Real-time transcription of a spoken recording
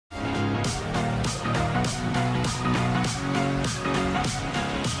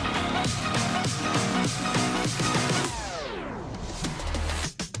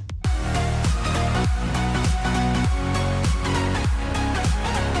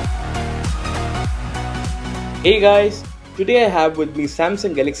Hey guys, today I have with me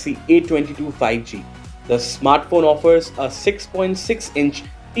Samsung Galaxy A22 5G. The smartphone offers a 6.6-inch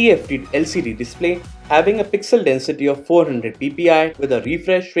TFT LCD display having a pixel density of 400 ppi with a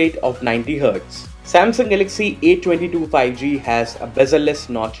refresh rate of 90 Hz. Samsung Galaxy A22 5G has a bezel-less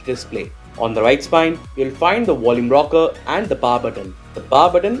notch display. On the right spine, you'll find the volume rocker and the power button. The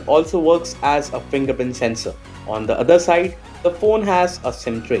power button also works as a fingerprint sensor. On the other side, the phone has a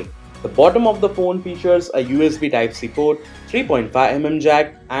SIM tray. The bottom of the phone features a USB Type-C port, 3.5mm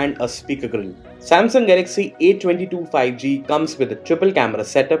jack and a speaker grill. Samsung Galaxy A22 5G comes with a triple camera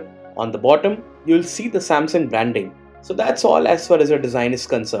setup. On the bottom, you'll see the Samsung branding. So that's all as far as the design is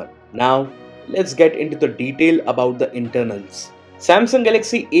concerned. Now, let's get into the detail about the internals. Samsung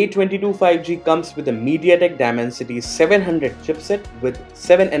Galaxy A22 5G comes with a MediaTek Dimensity 700 chipset with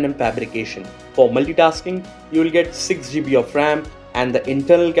 7nm fabrication. For multitasking, you will get 6GB of RAM and the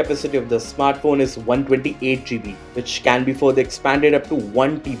internal capacity of the smartphone is 128GB, which can be further expanded up to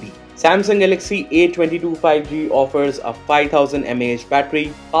 1TB. Samsung Galaxy A22 5G offers a 5000 mAh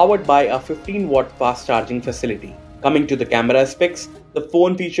battery powered by a 15-watt fast charging facility. Coming to the camera specs, the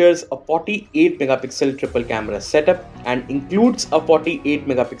phone features a 48-megapixel triple camera setup and includes a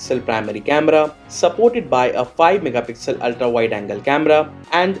 48-megapixel primary camera supported by a 5-megapixel ultra-wide-angle camera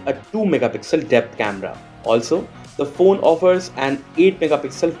and a 2-megapixel depth camera. Also, the phone offers an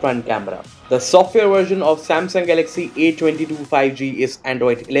 8-megapixel front camera. The software version of Samsung Galaxy A22 5G is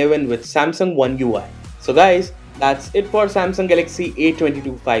Android 11 with Samsung One UI. So guys, that's it for Samsung Galaxy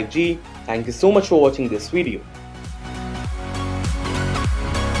A22 5G. Thank you so much for watching this video.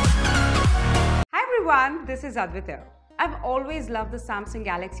 Hi everyone, this is Advita. I've always loved the Samsung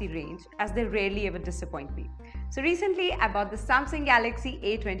Galaxy range as they rarely ever disappoint me. So recently I bought the Samsung Galaxy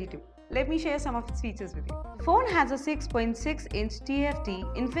A22. Let me share some of its features with you. The phone has a 6.6-inch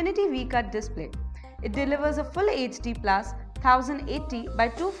TFT Infinity V-Cut display. It delivers a full HD plus 1080 by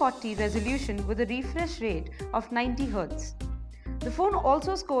 240 resolution with a refresh rate of 90 Hz. The phone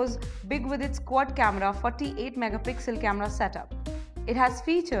also scores big with its quad camera 48-megapixel camera setup. It has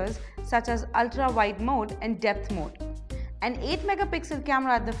features such as ultra-wide mode and depth mode. An 8-megapixel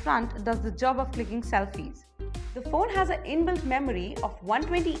camera at the front does the job of clicking selfies. The phone has an inbuilt memory of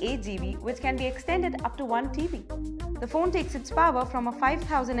 128GB which can be extended up to 1TB. The phone takes its power from a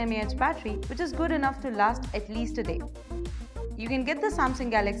 5000 mAh battery which is good enough to last at least a day. You can get the Samsung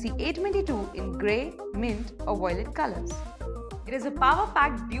Galaxy A22 in grey, mint or violet colors. It is a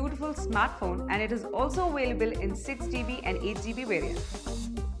power-packed beautiful smartphone and it is also available in 6GB and 8GB variants.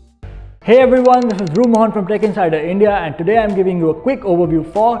 Hey everyone, this is Dhruv Mohan from Tech Insider India and today I am giving you a quick overview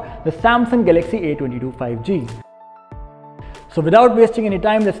for the Samsung Galaxy A22 5G. So without wasting any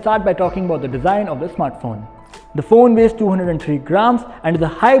time, let's start by talking about the design of the smartphone. The phone weighs 203 grams and is a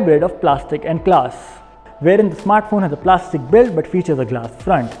hybrid of plastic and glass, wherein the smartphone has a plastic build but features a glass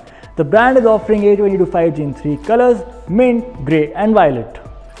front. The brand is offering A22 5G in 3 colors, mint, grey and violet.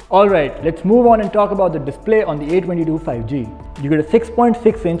 Alright, let's move on and talk about the display on the A22 5G. You get a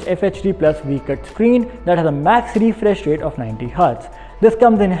 6.6-inch FHD Plus V-Cut screen that has a max refresh rate of 90 Hz. This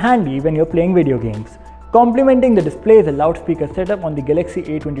comes in handy when you're playing video games. Complementing the display is a loudspeaker setup on the Galaxy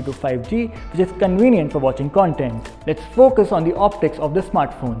A22 5G, which is convenient for watching content. Let's focus on the optics of the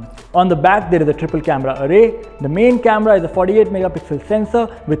smartphone. On the back there is a triple camera array. The main camera is a 48-megapixel sensor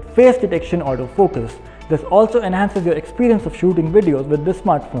with face detection autofocus. This also enhances your experience of shooting videos with this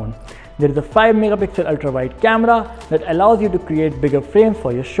smartphone. There is a 5-megapixel ultra-wide camera that allows you to create bigger frames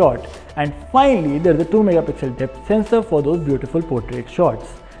for your shot. And finally, there is a 2-megapixel depth sensor for those beautiful portrait shots.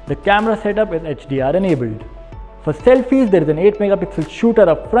 The camera setup is HDR enabled. For selfies, there is an 8-megapixel shooter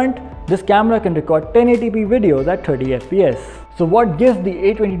up front. This camera can record 1080p videos at 30 FPS. So what gives the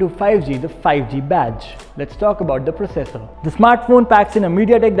A22 5G the 5G badge? Let's talk about the processor. The smartphone packs in a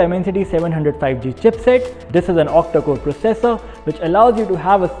MediaTek Dimensity 700 5G chipset. This is an Octa Core Processor which allows you to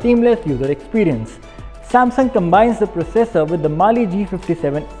have a seamless user experience. Samsung combines the processor with the Mali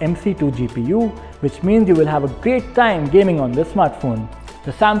G57 MC2 GPU, which means you will have a great time gaming on this smartphone.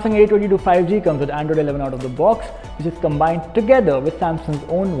 The Samsung A22 5G comes with Android 11 out of the box, which is combined together with Samsung's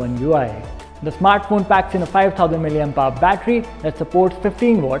own One UI. The smartphone packs in a 5000 mAh battery that supports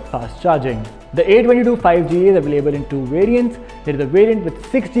 15-watt fast charging. The A22 5G is available in 2 variants. There is a variant with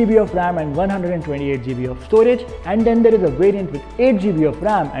 6GB of RAM and 128GB of storage, and then there is a variant with 8GB of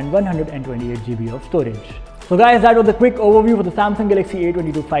RAM and 128GB of storage. So guys, that was a quick overview for the Samsung Galaxy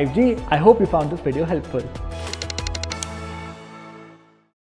A22 5G. I hope you found this video helpful.